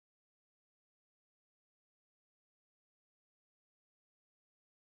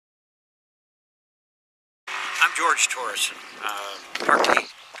George Torrison. Marty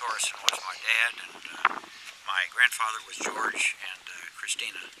Torrison was my dad, and my grandfather was George, and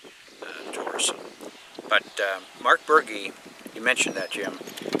Christina Torrison. But Mark Berge, you mentioned that, Jim,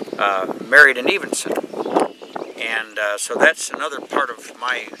 married an Evenson, and so that's another part of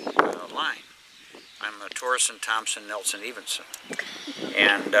my line. I'm a Torrison, Thompson, Nelson, Evenson,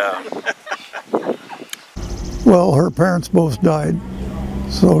 and well, her parents both died,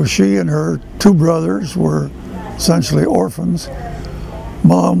 so she and her two brothers were essentially orphans.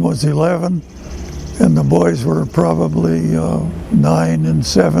 Mom was 11, and the boys were probably 9 and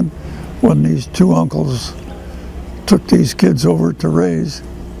 7 when these two uncles took these kids over to raise.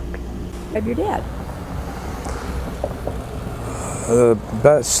 Of your dad? The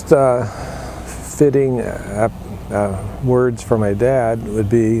best fitting words for my dad would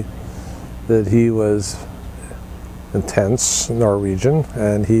be that he was intense Norwegian,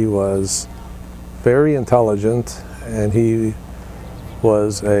 and he was very intelligent, and he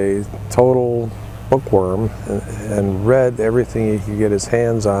was a total bookworm and read everything he could get his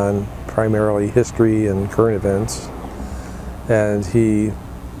hands on, primarily history and current events. And he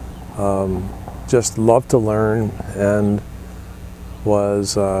just loved to learn and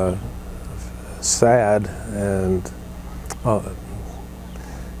was sad, and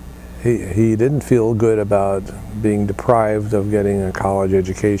he didn't feel good about being deprived of getting a college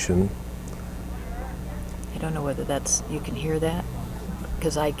education. I don't know whether that's, you can hear that,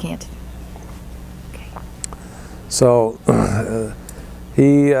 because I can't. Okay. So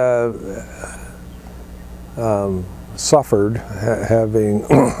he suffered having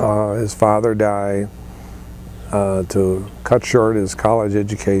his father die to cut short his college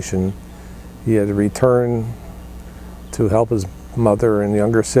education. He had to return to help his mother and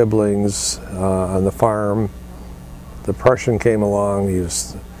younger siblings on the farm. Depression came along. He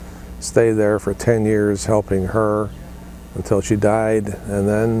stayed there for 10 years helping her until she died, and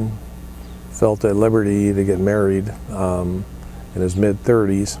then felt at liberty to get married in his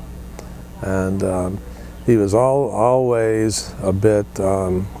mid-30s. And he was always a bit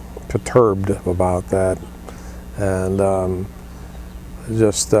perturbed about that, and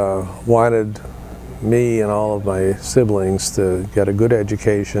just wanted me and all of my siblings to get a good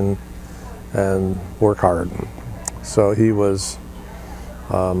education and work hard. So he was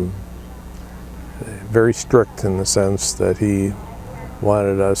very strict in the sense that he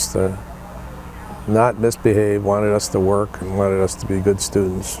wanted us to not misbehave, wanted us to work, and wanted us to be good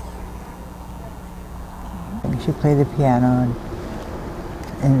students. She played the piano,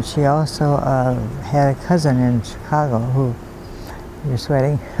 and she also had a cousin in Chicago who, you're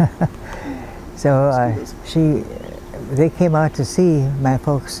sweating, so they came out to see my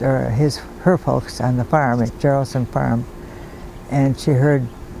folks, or her folks on the farm at Jarrelson Farm, and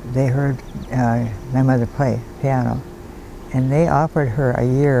they heard my mother play piano, and they offered her a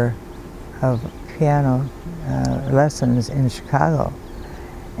year of piano lessons in Chicago,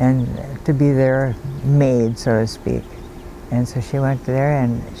 and to be their maid, so to speak. And so she went there,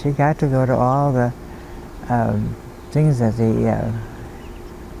 and she got to go to all the things at the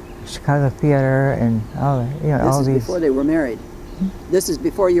Chicago Theater and all, all these. This is before they were married. This is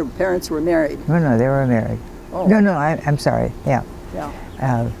before your parents were married. No, they were married. Oh. No, I'm sorry. Yeah. Yeah.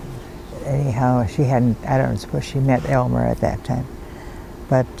 Anyhow, she hadn't. I don't suppose she met Elmer at that time,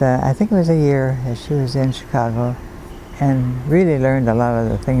 but I think it was a year that she was in Chicago, and really learned a lot of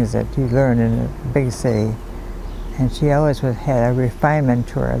the things that you learn in a big city. And she always had a refinement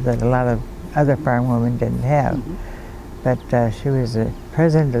to her that a lot of other farm women didn't have. Mm-hmm. But she was the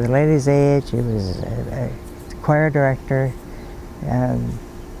president of the Ladies' Aid. She was a choir director, a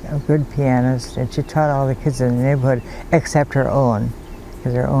good pianist, and she taught all the kids in the neighborhood except her own,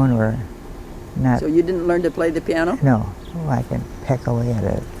 because her own were not. So you didn't learn to play the piano? No. Oh, I can peck away at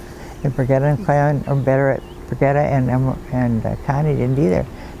it. And Brigitta and Cleon are better at Brigitta, and Connie didn't either.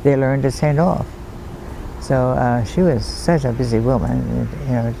 They learned at St. Olaf. So she was such a busy woman.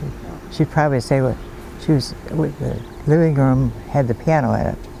 She'd probably say what she was. The living room had the piano in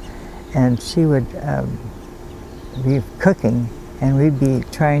it, and she would be cooking, and we'd be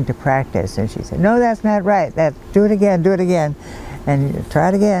trying to practice, and she said, "No, that's not right. Do it again," and try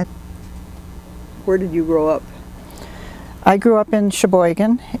it again. Where did you grow up? I grew up in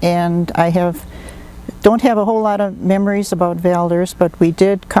Sheboygan, and I don't have a whole lot of memories about Valders, but we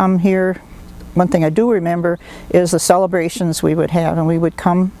did come here. One thing I do remember is the celebrations we would have, and we would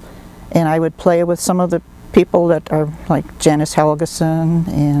come, and I would play with some of the people that are like Janice Helgeson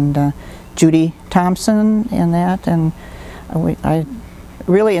and Judy Thompson and that, and I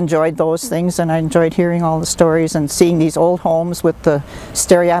really enjoyed those things, and I enjoyed hearing all the stories and seeing these old homes with the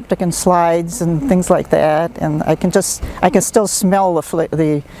stereopticon slides and things like that. And I can still smell what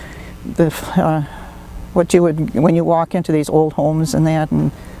you would when you walk into these old homes and that.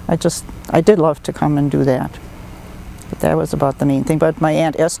 And I did love to come and do that. But that was about the main thing. But my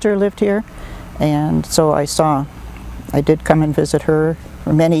Aunt Esther lived here, and so I did come and visit her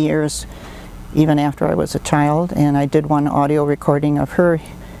for many years, even after I was a child, and I did one audio recording of her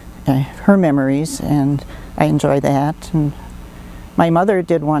memories, and I enjoyed that. And my mother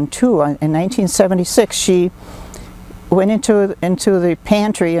did one too. In 1976, she went into the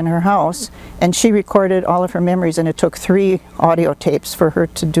pantry in her house, and she recorded all of her memories, and it took 3 audio tapes for her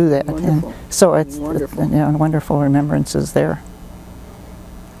to do that. Wonderful. And so it's Wonderful. Wonderful remembrances there.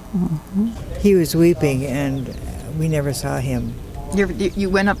 He was weeping, and we never saw him. You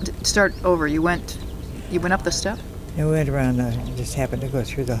went up, start over, you went up the step? And we went around, just happened to go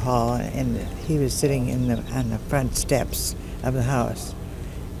through the hall, and he was sitting on the front steps of the house,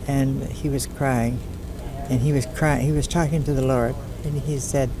 and he was crying, and he was talking to the Lord, and he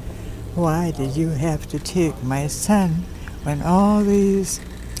said, "Why did you have to take my son when all these,"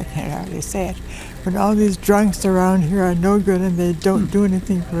 I can't hardly say it, "when all these drunks around here are no good and they don't do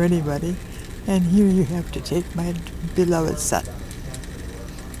anything for anybody, and here you have to take my beloved son."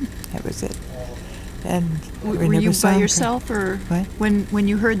 That was it. And were you by yourself, or what? When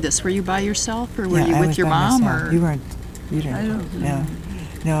you heard this, were you by yourself, or were you I with was your by mom? myself. Or You didn't. I don't No.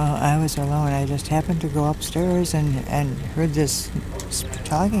 No, I was alone. I just happened to go upstairs and heard this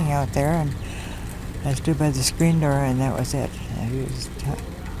talking out there, and I stood by the screen door, and that was it. He was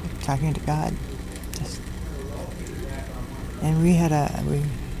talking to God. And we had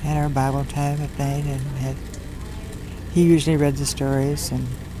our Bible time at night, and he usually read the stories, and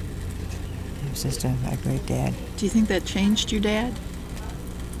he was just a great dad. Do you think that changed your dad?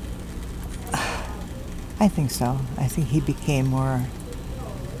 I think so. I think he became more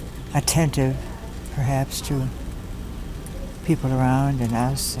attentive, perhaps, to people around and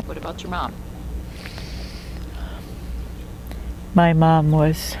us. What about your mom? My mom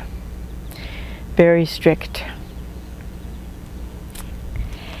was very strict,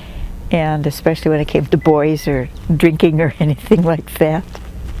 and especially when it came to boys or drinking or anything like that.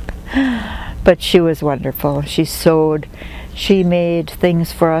 But she was wonderful. She sewed. She made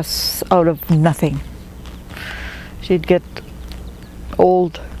things for us out of nothing. She'd get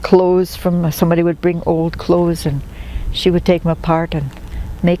old clothes from, somebody would bring old clothes, and she would take them apart and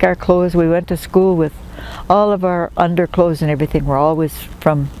make our clothes. We went to school with all of our underclothes and everything were always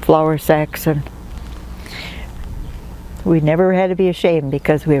from flour sacks, and we never had to be ashamed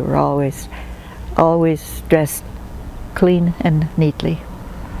because we were always dressed clean and neatly.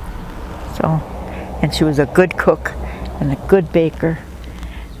 So, and she was a good cook and a good baker,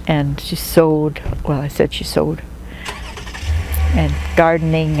 and she sewed, well, I said she sewed, and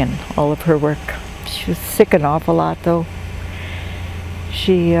gardening and all of her work. She was sick an awful lot, though.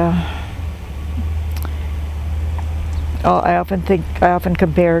 She, I often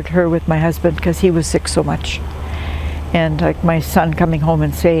compared her with my husband because he was sick so much. And like my son coming home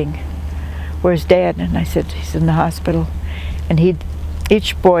and saying, "Where's Dad?" And I said, "He's in the hospital." And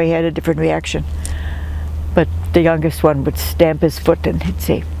each boy had a different reaction. But the youngest one would stamp his foot and he'd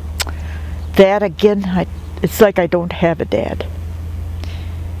say, "Dad again? It's like I don't have a dad."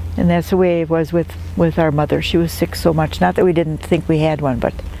 And that's the way it was with our mother. She was sick so much. Not that we didn't think we had one,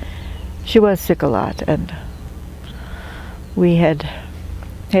 but she was sick a lot, and we had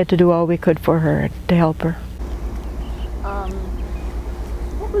to do all we could for her to help her.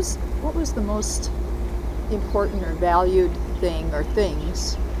 What was the most important or valued thing or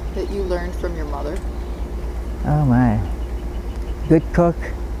things that you learned from your mother? Oh my, good cook.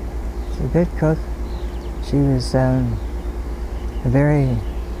 She's a good cook. She was a very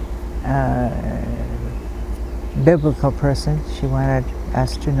biblical person. She wanted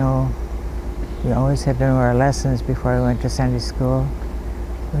us to know, we always had to know our lessons before we went to Sunday school.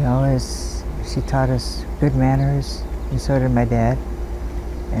 She taught us good manners, and so did my dad.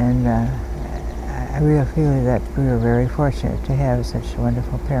 And I really feel that we were very fortunate to have such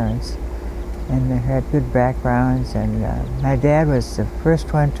wonderful parents. And they had good backgrounds, and my dad was the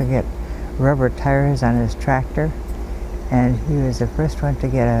first one to get rubber tires on his tractor, and he was the first one to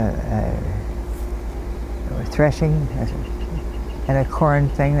get a threshing and a corn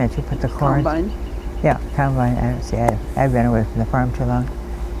thing that you put the corn. Combine. Yeah, combine. I've been away from the farm too long,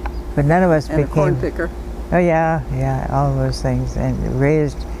 but none of us And became. a corn picker. Oh yeah, all of those things, and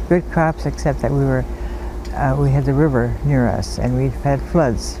raised good crops, except that we had the river near us, and we've had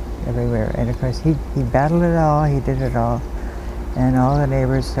floods everywhere. And of course, he battled it all. He did it all, And all the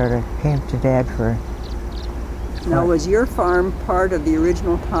neighbors sort of came to Dad for... Now, was your farm part of the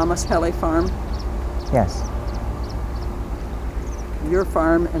original Thomas Helly farm? Yes. Your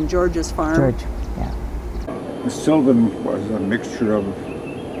farm and George's farm? George, yeah. Sylvan was a mixture of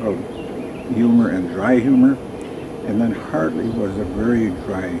humor and dry humor, and then Hartley was a very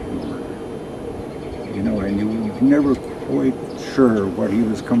dry humor. You know, and you were never quite sure what he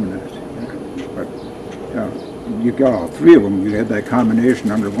was coming at. But you got all three of them. You had that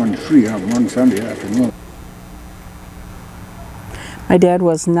combination under one tree on one Sunday afternoon. My dad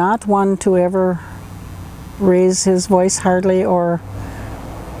was not one to ever raise his voice hardly, or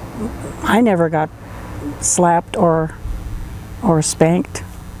I never got slapped or spanked.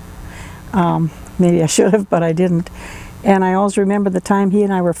 Maybe I should have, but I didn't. And I always remember the time he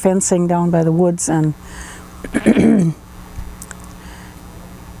and I were fencing down by the woods, and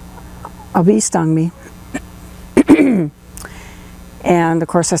a bee stung me. And of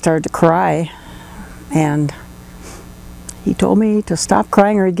course I started to cry, and he told me to stop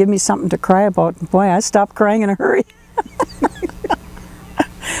crying or he'd give me something to cry about. And boy, I stopped crying in a hurry.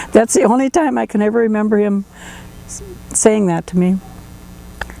 That's the only time I can ever remember him saying that to me.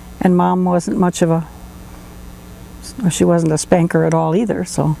 And Mom wasn't much of a, she wasn't a spanker at all either,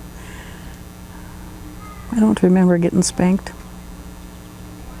 so I don't remember getting spanked.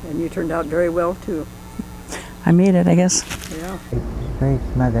 And you turned out very well too. I made it, I guess. Yeah. Great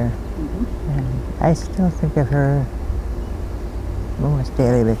mother. And I still think of her almost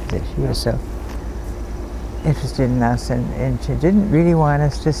daily because she was so interested in us, and she didn't really want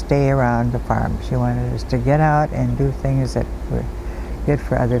us to stay around the farm. She wanted us to get out and do things that were good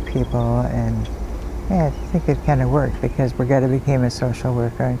for other people, and yeah, I think it kind of worked because Brigetta became a social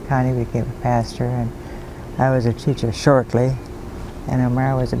worker and Connie became a pastor, and I was a teacher shortly, and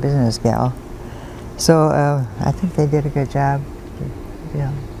Omar was a business gal. So I think they did a good job.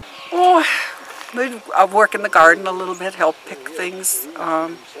 Yeah. Oh, we'd work in the garden a little bit, help pick things,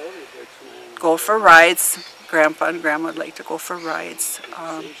 go for rides. Grandpa and Grandma would like to go for rides.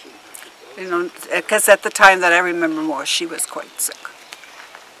 You know, because at the time that I remember most, she was quite sick.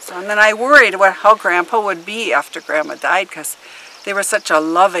 So, and then I worried how Grandpa would be after Grandma died, because they were such a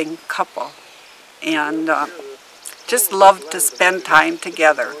loving couple, and just loved to spend time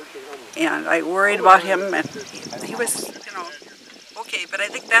together. And I worried about him, and he was, you know, okay, but I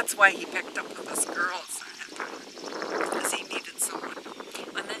think that's why he picked up with us girls, because he needed someone.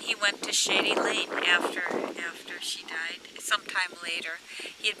 And then he went to Shady Lane after she died, sometime later.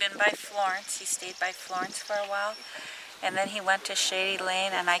 He had been by Florence, he stayed by Florence for a while, and then he went to Shady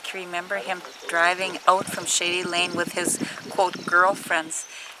Lane, and I can remember him driving out from Shady Lane with his, quote, girlfriends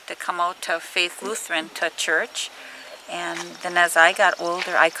to come out to Faith Lutheran to church. And then as I got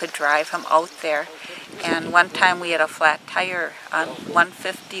older, I could drive him out there. And one time we had a flat tire on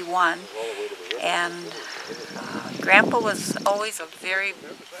 151, and Grandpa was always a very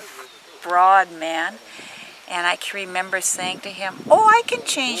broad man. And I can remember saying to him, "Oh, I can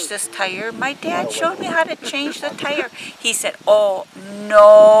change this tire. My dad showed me how to change the tire." He said, "Oh,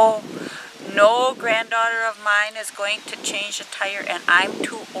 no, no granddaughter of mine is going to change a tire, and I'm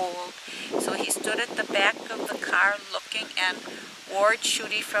too old." So he stood at the back of the car looking, and Ward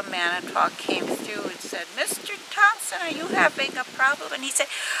Schutte from Manitowoc came through and said, "Mr. Thompson, are you having a problem?" And he said,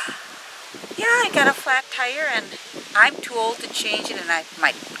 "Yeah, I got a flat tire, and I'm too old to change it, and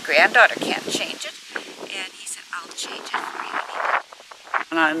my granddaughter can't change it." And he said, "I'll change it for you."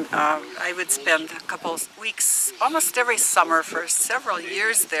 And I would spend a couple of weeks, almost every summer for several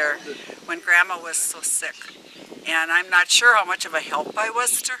years there when Grandma was so sick. And I'm not sure how much of a help I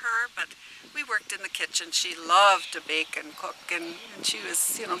was to her, but we worked in the kitchen. She loved to bake and cook, and she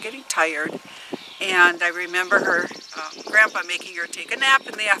was, you know, getting tired. And I remember her, Grandpa making her take a nap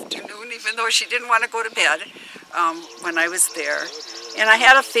in the afternoon, even though she didn't want to go to bed when I was there. And I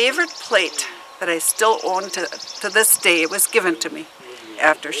had a favorite plate that I still own to this day. It was given to me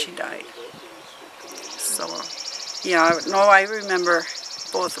after she died. So, yeah, no, I remember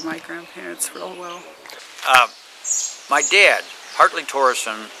both of my grandparents real well. My dad, Hartley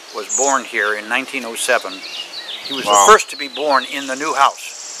Torrison, was born here in 1907. He was the first to be born in the new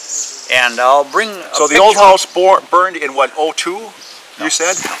house. And I'll bring a So the old house burned in what, 02, you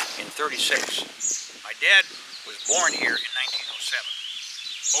said? No, in 36. My dad was born here in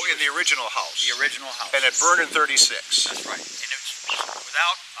 1907. Oh, in the original house? The original house. And it burned in 36? That's right. And it was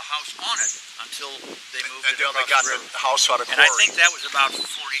without a house on it until they moved until it they got the house out of quarry. And I think that was about 40.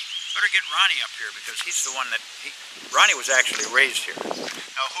 Better get Ronnie up here because he's the one that Ronnie was actually raised here.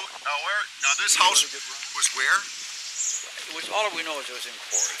 Now this house was where? It was all we know is it was in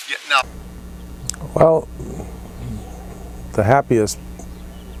quarry. Yeah. Now. Well, the happiest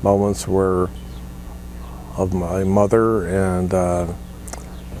moments were of my mother and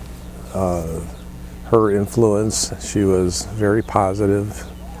her influence. She was very positive.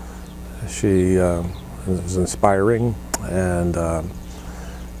 She was inspiring, and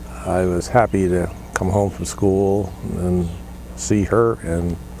I was happy to come home from school and see her.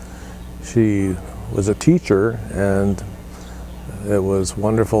 And she was a teacher, and it was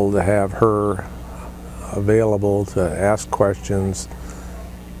wonderful to have her available to ask questions,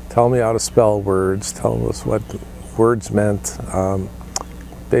 tell me how to spell words, tell us what words meant,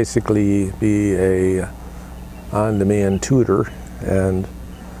 basically be a on-demand tutor. And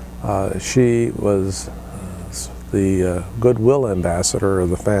she was the goodwill ambassador of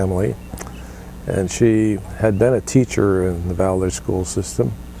the family, and she had been a teacher in the Valders school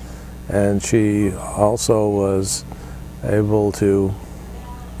system, and she also was able to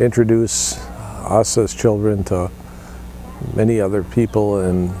introduce us as children to many other people.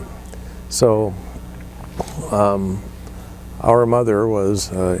 And so our mother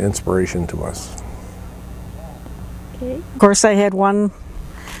was inspiration to us. Okay. Of course, I had one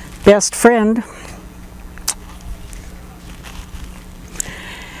best friend.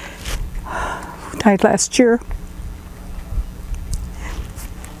 Who died last year.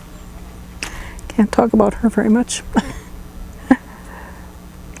 Can't talk about her very much.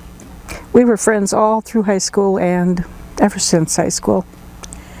 We were friends all through high school and ever since high school.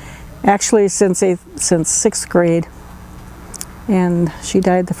 Actually, since 6th grade. And she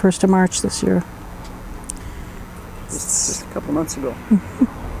died the 1st of March this year. Just a couple months ago.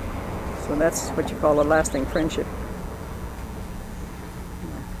 So that's what you call a lasting friendship.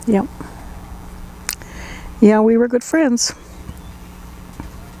 Yep. Yeah, we were good friends.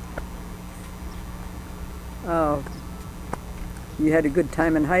 Oh, you had a good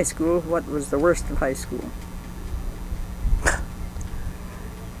time in high school. What was the worst of high school?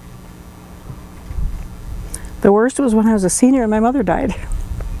 The worst was when I was a senior and my mother died.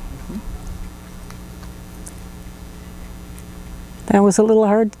 That was a little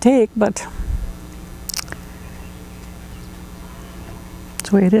hard to take, but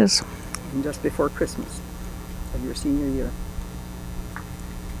that's the way it is. And just before Christmas of your senior year.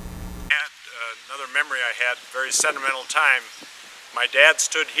 Another memory I had, very sentimental time. My dad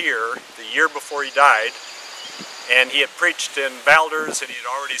stood here the year before he died, and he had preached in Valders, and he had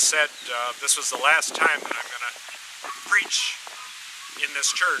already said this was the last time that I'm going to preach in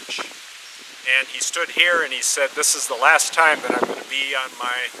this church. And he stood here and he said, this is the last time that I'm going to be on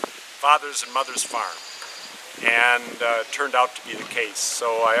my father's and mother's farm. And it turned out to be the case.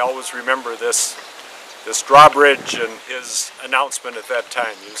 So I always remember this drawbridge and his announcement at that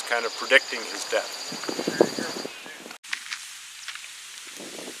time. He was kind of predicting his death.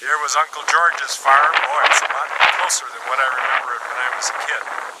 Here was Uncle George's farm. Boy, it's a lot closer than what I remember it when I was a kid.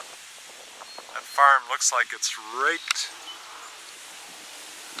 That farm looks like it's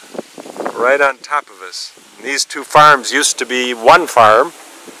right on top of us. And these two farms used to be one farm,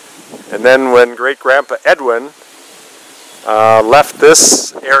 and then when great-grandpa Edwin left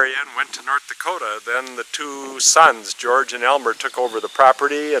this area and went to North Dakota, then the two sons, George and Elmer, took over the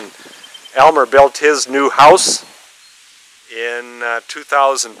property, and Elmer built his new house in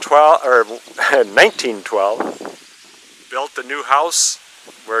 1912, built the new house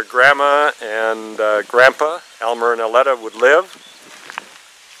where Grandma and Grandpa, Elmer and Aletta, would live.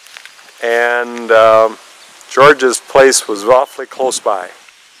 And George's place was awfully close by.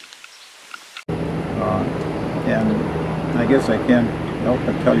 And I guess I can't help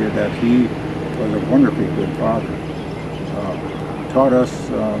but tell you that he was a wonderfully good father. Taught us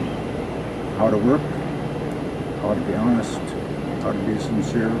how to work, how to be honest, how to be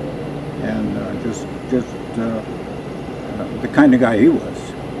sincere, and just the kind of guy he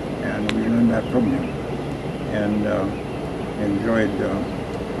was. And we learned that from him, and enjoyed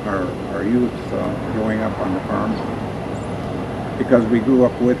our youth growing up on the farm, because we grew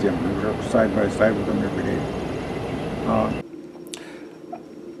up with him. We were side by side with him every day.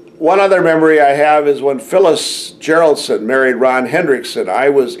 One other memory I have is when Phyllis Geraldson married Ron Hendrickson. I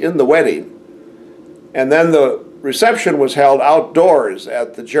was in the wedding, and then the reception was held outdoors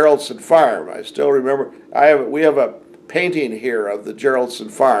at the Geraldson farm. I still remember, we have a painting here of the Geraldson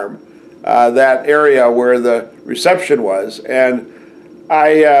farm, that area where the reception was, and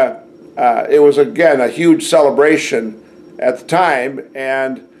it was again a huge celebration at the time,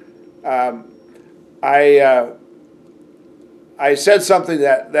 and I said something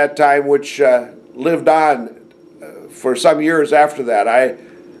that time which lived on for some years after that.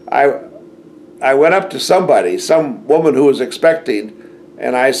 I went up to somebody, some woman who was expecting,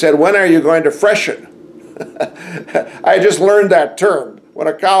 and I said, "When are you going to freshen?" I just learned that term. When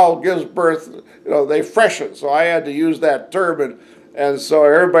a cow gives birth, you know, they freshen. So I had to use that term, and so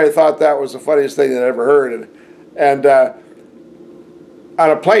everybody thought that was the funniest thing they'd ever heard. And on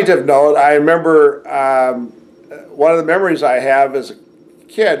a plaintive note, I remember one of the memories I have as a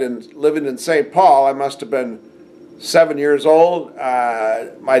kid and living in St. Paul. I must have been 7 years old.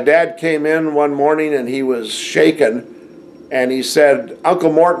 My dad came in one morning and he was shaken, and he said,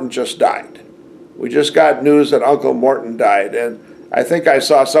 "Uncle Morton just died. We just got news that Uncle Morton died." And I think I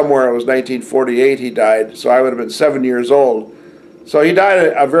saw somewhere it was 1948 he died, so I would have been 7 years old. So he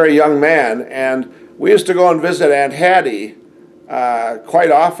died a very young man, and we used to go and visit Aunt Hattie quite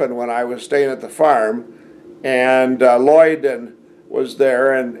often when I was staying at the farm, and Lloyd was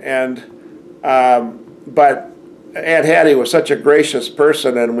there, but Aunt Hattie was such a gracious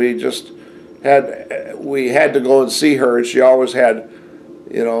person, and we had to go and see her, and she always had,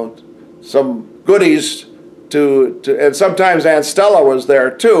 you know, some goodies and sometimes Aunt Stella was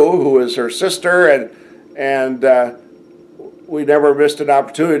there too, who was her sister, and we never missed an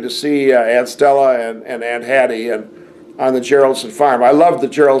opportunity to see Aunt Stella and Aunt Hattie on the Geraldson farm. I loved the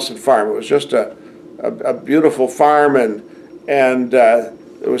Geraldson farm. It was just a beautiful farm, and there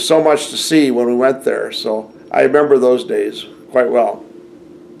was so much to see when we went there. So I remember those days quite well.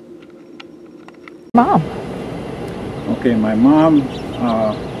 Mom. Okay, my mom,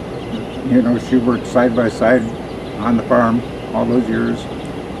 you know, she worked side by side on the farm all those years.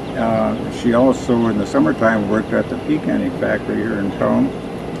 She also, in the summertime, worked at the pea canning factory here in town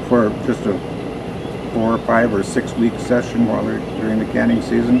for just a 4 or 5 or 6 week session during the canning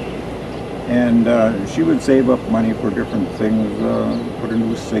season. And she would save up money for different things, put a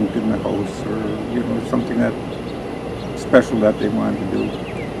new sink in the house, or, you know, something that special that they wanted to do.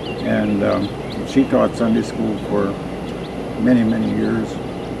 And she taught Sunday school for many, many years.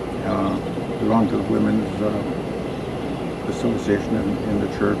 Belonged to the Women's Association in the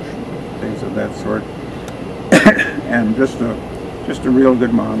church, things of that sort. And just a real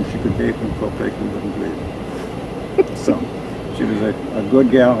good mom. She could bake and cook like you wouldn't believe. So she was a good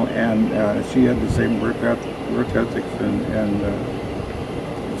gal, and she had the same work ethics and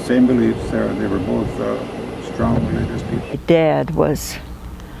same beliefs. They were both strong religious people. My dad was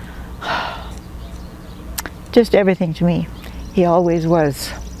just everything to me. He always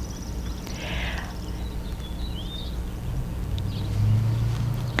was.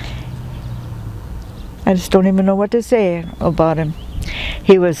 I just don't even know what to say about him.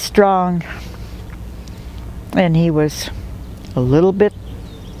 He was strong, and he was a little bit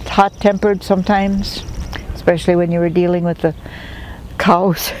hot-tempered sometimes, especially when you were dealing with the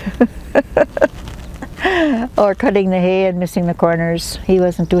cows or cutting the hay and missing the corners. He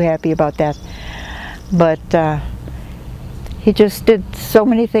wasn't too happy about that. But he just did so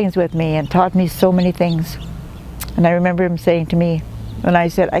many things with me and taught me so many things. And I remember him saying to me, when I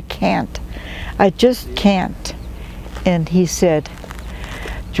said, "I can't, I just can't," and he said,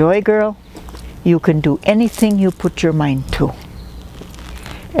 "Joy girl, you can do anything you put your mind to."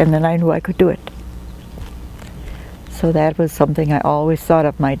 And then I knew I could do it. So that was something I always thought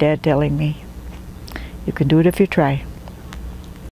of my dad telling me. You can do it if you try.